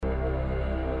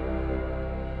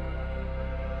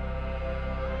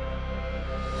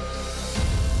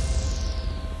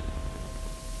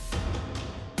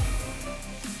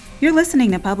You're listening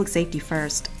to Public Safety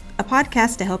First, a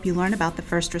podcast to help you learn about the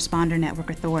First Responder Network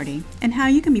Authority and how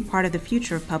you can be part of the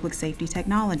future of public safety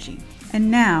technology. And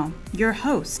now, your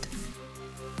host.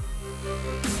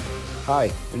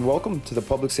 Hi, and welcome to the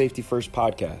Public Safety First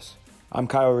podcast. I'm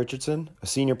Kyle Richardson, a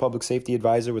senior public safety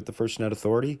advisor with the FirstNet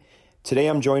Authority. Today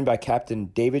I'm joined by Captain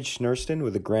David Schnerston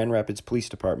with the Grand Rapids Police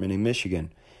Department in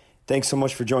Michigan. Thanks so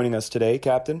much for joining us today,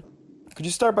 Captain. Could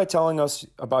you start by telling us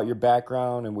about your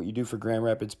background and what you do for Grand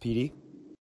Rapids PD?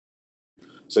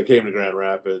 So I came to Grand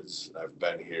Rapids. I've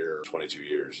been here 22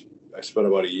 years. I spent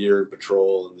about a year in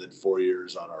patrol and then 4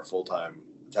 years on our full-time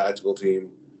tactical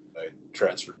team. I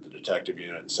transferred to the detective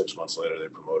unit, and 6 months later they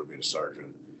promoted me to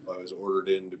sergeant. I was ordered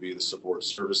in to be the support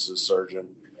services sergeant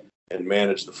and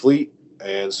manage the fleet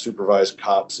and supervise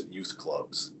cops at youth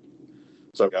clubs.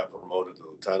 So I got promoted to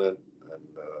lieutenant and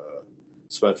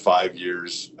spent 5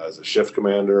 years as a shift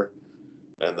commander.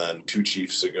 And then 2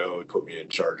 chiefs ago, put me in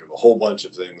charge of a whole bunch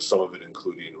of things, some of it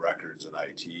including records and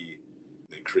IT.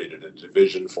 They created a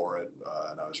division for it,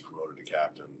 and I was promoted to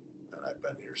captain, and I've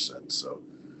been here since. So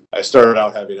I started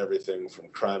out having everything from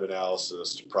crime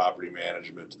analysis to property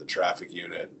management to the traffic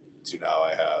unit to now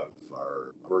I have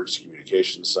our emergency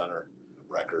communications center,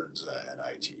 records, and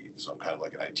IT. So I'm kind of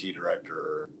like an IT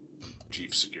director,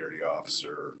 chief security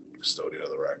officer, custodian of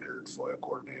the record, FOIA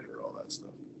coordinator, all that stuff.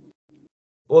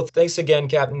 Well, thanks again,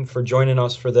 Captain, for joining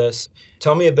us for this.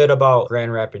 Tell me a bit about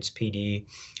Grand Rapids PD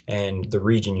and the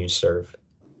region you serve.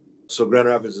 So Grand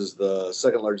Rapids is the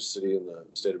second largest city in the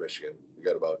state of Michigan. We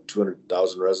got about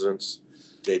 200,000 residents.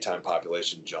 Daytime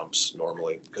population jumps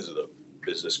normally because of the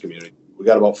business community. We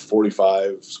got about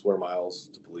 45 square miles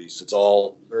to police. It's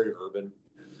all very urban.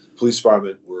 Police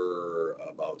department, we're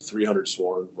about 300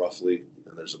 sworn roughly,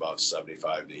 and there's about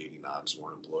 75 to 80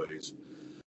 non-sworn employees.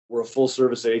 We're a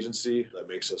full-service agency. That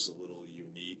makes us a little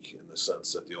unique in the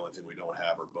sense that the only thing we don't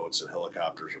have are boats and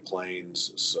helicopters or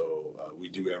planes. So we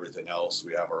do everything else.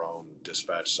 We have our own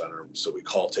dispatch center. So we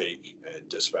call, take, and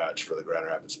dispatch for the Grand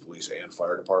Rapids Police and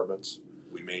Fire departments.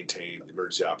 We maintain the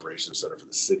Emergency Operations Center for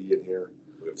the city in here.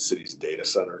 We have the city's data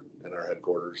center in our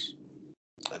headquarters.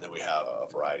 And then we have a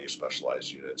variety of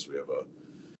specialized units. We have a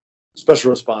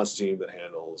special response team that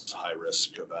handles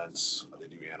high-risk events. They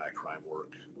do anti-crime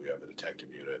work. We have a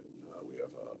detective unit. We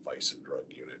have a vice and drug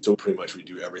unit. So pretty much we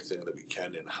do everything that we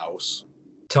can in-house.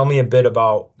 Tell me a bit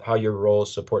about how your role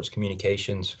supports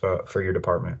communications for your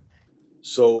department.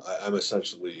 So I'm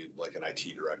essentially like an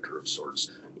IT director of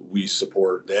sorts. We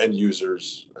support the end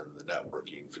users and the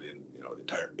networking for the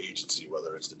entire agency,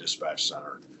 whether it's the dispatch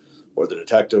center or the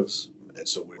detectives. And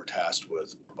so we were tasked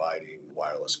with providing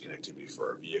wireless connectivity for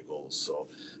our vehicles. So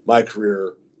my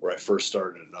career, where I first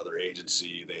started at another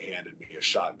agency, they handed me a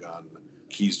shotgun,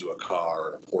 keys to a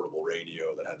car, a portable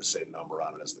radio that had the same number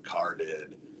on it as the car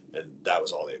did. And that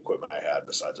was all the equipment I had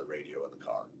besides a radio in the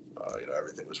car.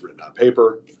 Everything was written on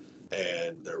paper,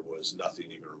 and there was nothing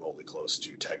even remotely close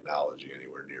to technology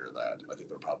anywhere near that. I think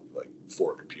there were probably like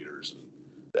 4 computers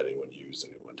that anyone used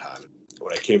at any one time.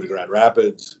 When I came to Grand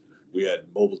Rapids, we had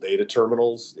mobile data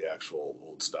terminals, the actual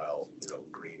old style,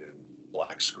 green and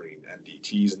black screen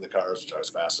MDTs in the cars, which I was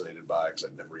fascinated by because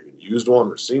I'd never even used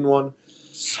one or seen one.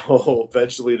 So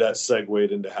eventually that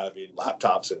segued into having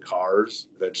laptops in cars,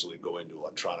 eventually going to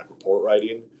electronic report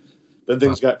writing. Then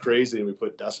things got crazy and we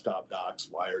put desktop docks,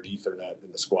 wired Ethernet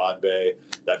in the squad bay.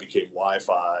 That became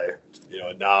Wi-Fi,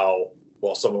 and now,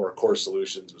 while some of our core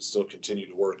solutions would still continue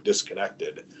to work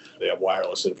disconnected, they have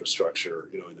wireless infrastructure,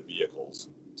 in the vehicles.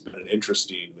 It's been an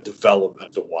interesting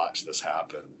development to watch this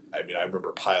happen. I mean, I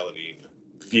remember piloting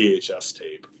VHS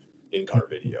tape in-car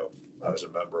video. I was a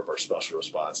member of our special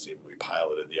response team. We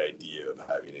piloted the idea of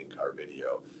having in-car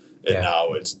video. And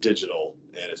now it's digital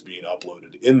and it's being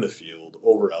uploaded in the field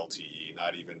over LTE,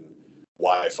 not even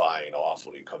Wi-Fiing off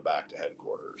when you come back to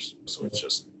headquarters. So it's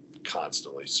just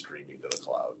constantly streaming to the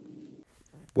cloud.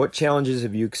 What challenges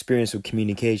have you experienced with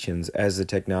communications as the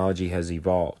technology has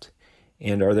evolved?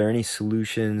 And are there any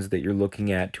solutions that you're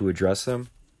looking at to address them?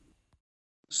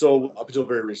 So up until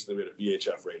very recently, we had a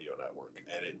VHF radio network,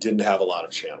 and it didn't have a lot of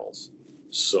channels.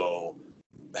 So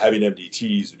having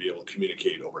MDTs to be able to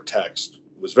communicate over text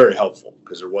was very helpful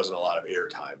because there wasn't a lot of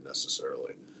airtime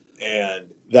necessarily.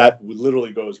 And that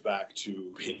literally goes back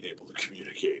to being able to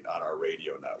communicate on our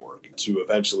radio network, to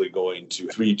eventually going to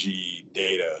 3G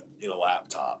data in a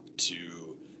laptop,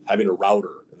 to having a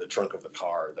router in the trunk of the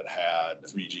car that had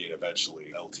 3G and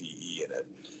eventually LTE in it,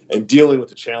 and dealing with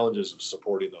the challenges of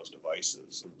supporting those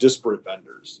devices, disparate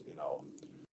vendors.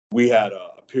 We had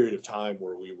a period of time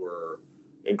where we were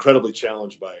incredibly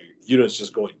challenged by units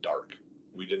just going dark.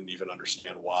 We didn't even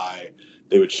understand why.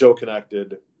 They would show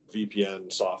connected,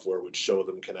 VPN software would show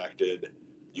them connected.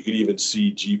 You could even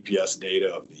see GPS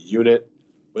data of the unit,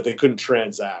 but they couldn't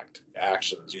transact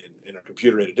actions in a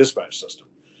computer-aided dispatch system.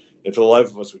 And for the life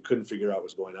of us, we couldn't figure out what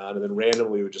was going on. And then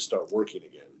randomly, it would just start working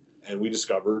again. And we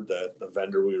discovered that the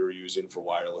vendor we were using for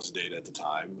wireless data at the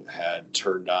time had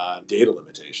turned on data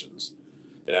limitations.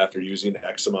 And after using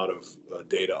X amount of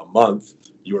data a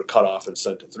month, you were cut off and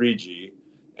sent to 3G.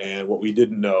 And what we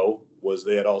didn't know was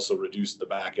they had also reduced the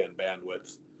back-end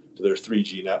bandwidth to their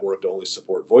 3G network to only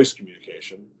support voice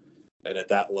communication. And at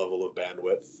that level of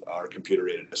bandwidth, our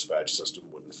computer-aided dispatch system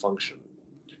wouldn't function.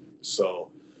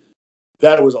 So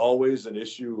that was always an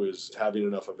issue, is having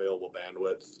enough available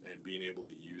bandwidth and being able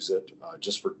to use it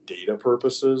just for data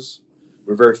purposes.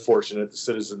 We're very fortunate the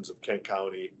citizens of Kent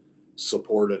County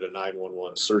supported a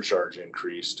 911 surcharge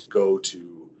increase to go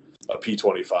to a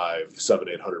P25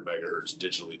 7,800 megahertz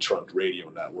digitally trunked radio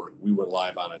network. We went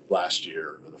live on it last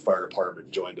year, and the fire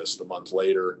department joined us the month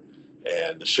later,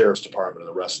 and the sheriff's department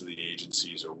and the rest of the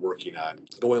agencies are working on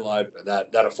going live, and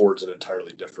that affords an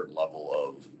entirely different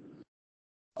level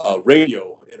of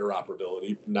radio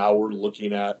interoperability. Now we're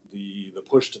looking at the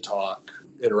push-to-talk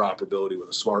interoperability with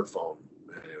a smartphone,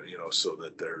 so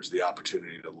that there's the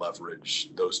opportunity to leverage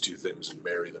those two things and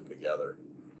marry them together.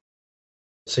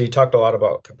 So you talked a lot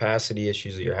about capacity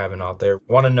issues that you're having out there.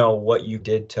 Want to know what you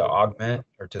did to augment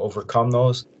or to overcome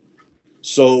those?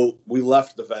 So we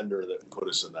left the vendor that put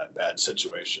us in that bad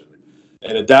situation.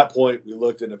 And at that point, we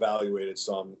looked and evaluated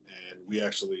some, and we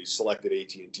actually selected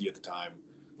AT&T at the time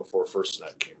before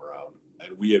FirstNet came around.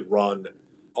 And we had run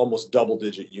almost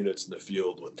double-digit units in the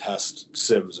field with test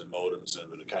SIMs and modems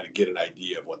in to kind of get an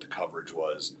idea of what the coverage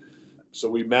was. So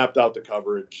we mapped out the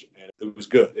coverage, and it was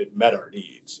good. It met our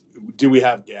needs. Do we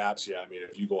have gaps? Yeah, I mean,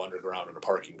 if you go underground in a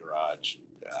parking garage,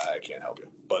 I can't help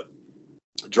you. But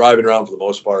driving around, for the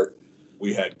most part,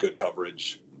 we had good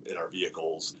coverage in our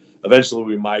vehicles. Eventually,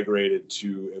 we migrated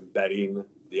to embedding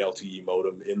the LTE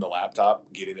modem in the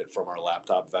laptop, getting it from our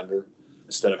laptop vendor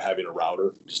instead of having a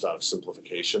router, just out of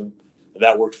simplification. And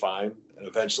that worked fine. And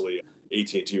eventually,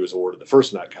 AT&T was awarded the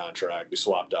FirstNet contract. We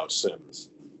swapped out SIMs.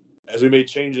 As we made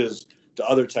changes to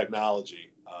other technology,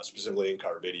 specifically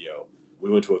in-car video, we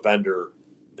went to a vendor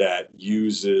that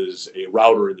uses a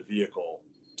router in the vehicle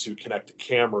to connect the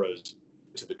cameras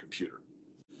to the computer.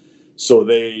 So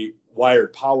they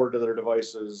wired power to their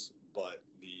devices, but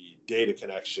the data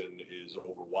connection is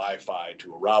over Wi-Fi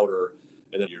to a router,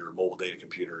 and then your mobile data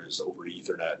computer is over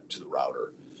Ethernet to the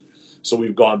router. So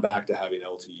we've gone back to having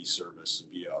LTE service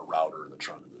via a router in the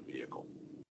trunk of the vehicle.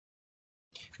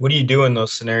 What do you do in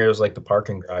those scenarios like the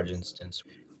parking garage instance?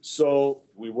 So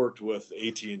we worked with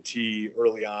AT&T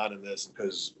early on in this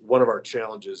because one of our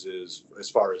challenges is, as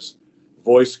far as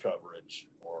voice coverage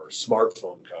or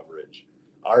smartphone coverage,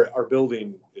 our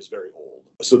building is very old.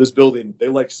 So this building, they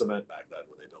like cement back then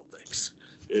when they built things.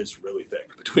 It's really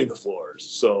thick between the floors.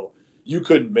 So you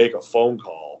couldn't make a phone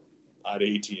call on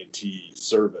AT&T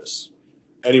service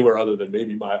anywhere other than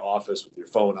maybe my office with your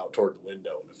phone out toward the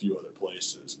window and a few other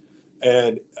places.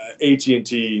 And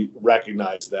AT&T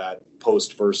recognized that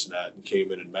post FirstNet and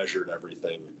came in and measured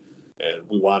everything. And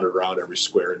we wandered around every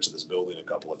square inch of this building a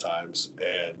couple of times.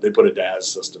 And they put a DAS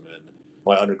system in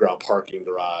my underground parking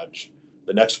garage.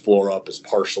 The next floor up is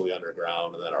partially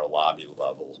underground, and then our lobby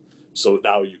level. So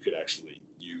now you could actually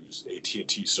use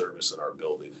AT&T service in our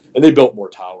building. And they built more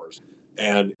towers.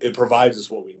 And it provides us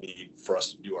what we need for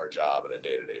us to do our job on a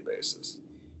day-to-day basis.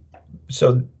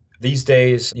 So these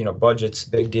days, budget's a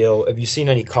big deal. Have you seen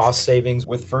any cost savings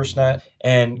with FirstNet?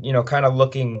 And, kind of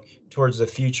looking towards the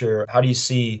future, how do you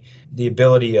see the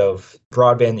ability of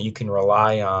broadband that you can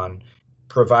rely on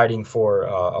providing for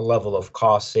a level of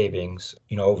cost savings,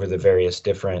 over the various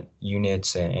different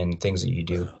units and things that you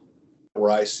do?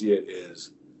 Where I see it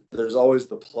is there's always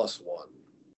the plus one.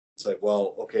 It's like,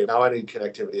 well, okay, now I need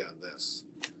connectivity on this,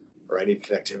 or I need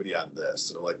connectivity on this.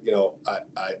 And I'm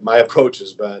like, my approach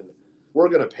has been, we're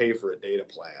going to pay for a data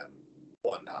plan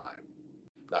one time.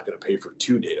 I'm not going to pay for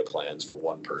two data plans for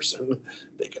one person.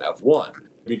 They can have one.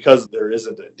 Because there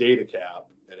isn't a data cap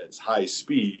and it's high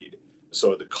speed,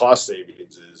 so the cost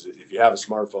savings is if you have a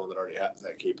smartphone that already has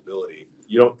that capability,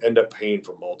 you don't end up paying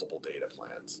for multiple data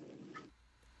plans.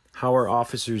 How are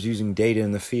officers using data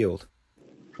in the field?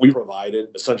 We provided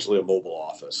essentially a mobile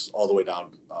office all the way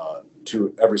down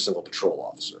to every single patrol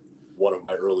officer. One of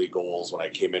my early goals when I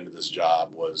came into this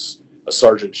job was a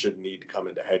sergeant shouldn't need to come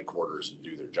into headquarters and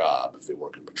do their job if they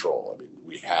work in patrol. I mean,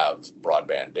 we have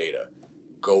broadband data.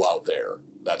 Go out there.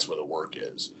 That's where the work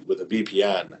is. With a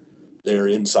VPN, they're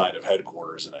inside of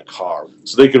headquarters in a car.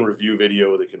 So they can review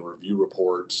video, they can review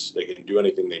reports, they can do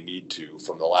anything they need to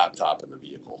from the laptop in the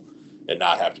vehicle. and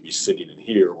not have to be sitting in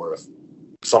here where if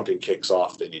something kicks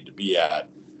off they need to be at,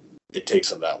 it takes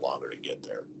them that longer to get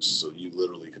there. So you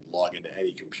literally could log into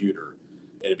any computer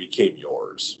and it became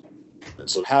yours. And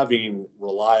so having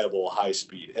reliable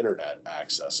high-speed internet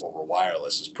access over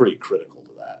wireless is pretty critical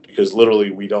to that, because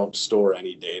literally we don't store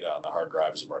any data on the hard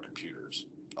drives of our computers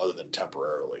other than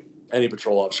temporarily. Any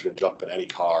patrol officer can jump in any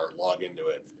car, log into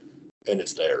it, and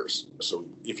it's theirs. So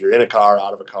if you're in a car,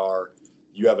 out of a car,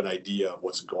 you have an idea of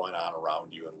what's going on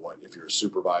around you and what, if you're a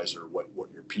supervisor,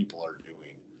 what your people are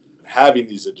doing. Having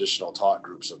these additional talk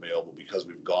groups available, because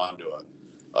we've gone to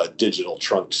a digital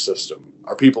trunked system,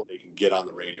 our people, they can get on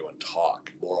the radio and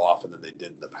talk more often than they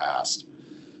did in the past.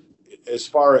 As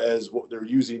far as what they're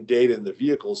using data in the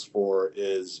vehicles for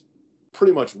is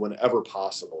pretty much whenever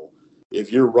possible.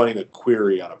 If you're running a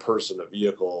query on a person, a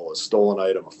vehicle, a stolen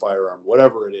item, a firearm,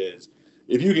 whatever it is,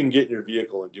 if you can get in your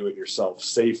vehicle and do it yourself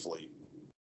safely,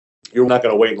 you're not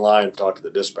going to wait in line and talk to the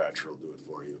dispatcher who'll do it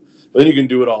for you. But then you can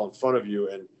do it all in front of you,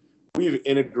 and we've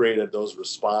integrated those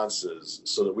responses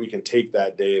so that we can take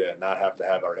that data and not have to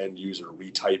have our end user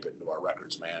retype it into our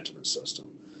records management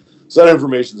system. So that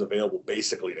information is available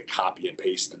basically to copy and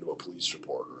paste into a police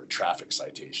report or a traffic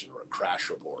citation or a crash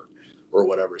report or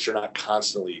whatever. So you're not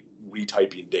constantly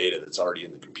retyping data that's already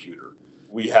in the computer.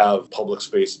 We have public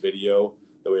space video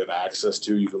that we have access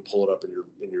to. You can pull it up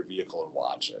in your vehicle and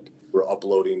watch it. We're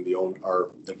uploading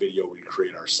the video we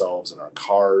create ourselves in our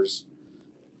cars.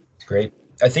 Great.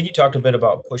 I think you talked a bit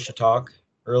about push to talk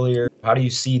earlier. How do you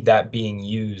see that being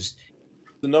used?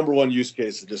 The number one use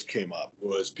case that just came up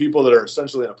was people that are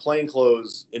essentially in a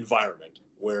plainclothes environment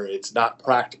where it's not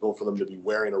practical for them to be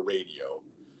wearing a radio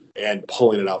and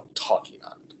pulling it out and talking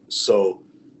on it. So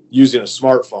using a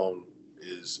smartphone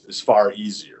is far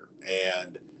easier.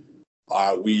 And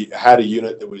we had a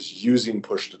unit that was using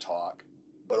push to talk,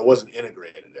 but it wasn't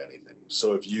integrated into anything.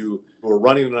 So if you were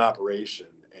running an operation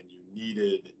and you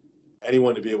needed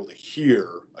anyone to be able to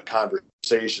hear a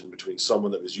conversation between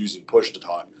someone that was using push to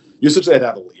talk, you essentially had to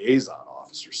have a liaison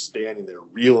officer standing there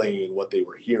relaying what they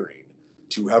were hearing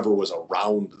to whoever was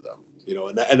around them,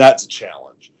 and that's a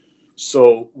challenge.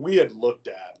 So we had looked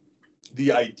at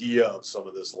the idea of some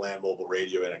of this land mobile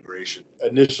radio integration.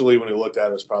 Initially, when we looked at it,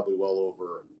 it was probably well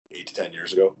over 8 to 10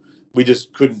 years ago. We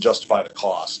just couldn't justify the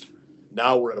cost.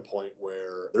 Now we're at a point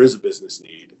where there is a business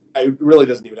need. It really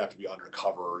doesn't even have to be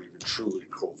undercover or even truly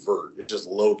covert. It's just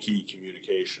low-key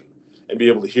communication and be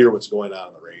able to hear what's going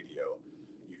on the radio.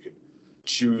 You can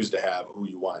choose to have who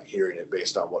you want hearing it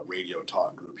based on what radio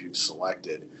talk group you've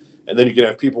selected. And then you can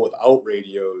have people without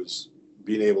radios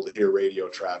being able to hear radio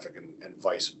traffic and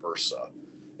vice versa.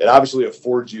 It obviously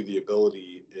affords you the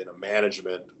ability in a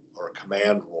management or a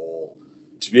command role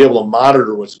to be able to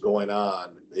monitor what's going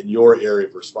on in your area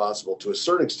of responsible to a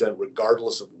certain extent,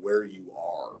 regardless of where you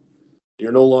are.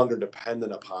 You're no longer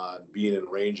dependent upon being in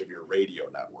range of your radio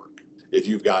network. If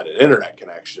you've got an internet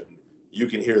connection, you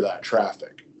can hear that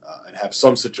traffic and have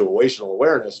some situational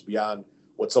awareness beyond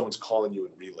what someone's calling you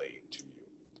and relaying to you.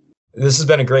 This has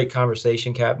been a great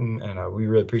conversation, Captain, and we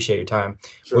really appreciate your time.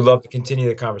 Sure. We'd love to continue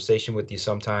the conversation with you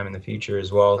sometime in the future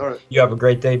as well. All right. You have a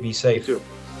great day. Be safe. You too.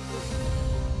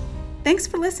 Thanks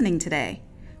for listening today.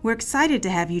 We're excited to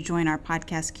have you join our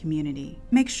podcast community.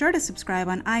 Make sure to subscribe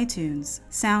on iTunes,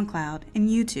 SoundCloud, and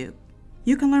YouTube.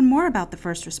 You can learn more about the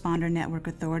First Responder Network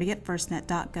Authority at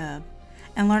firstnet.gov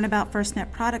and learn about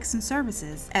FirstNet products and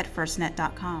services at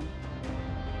firstnet.com.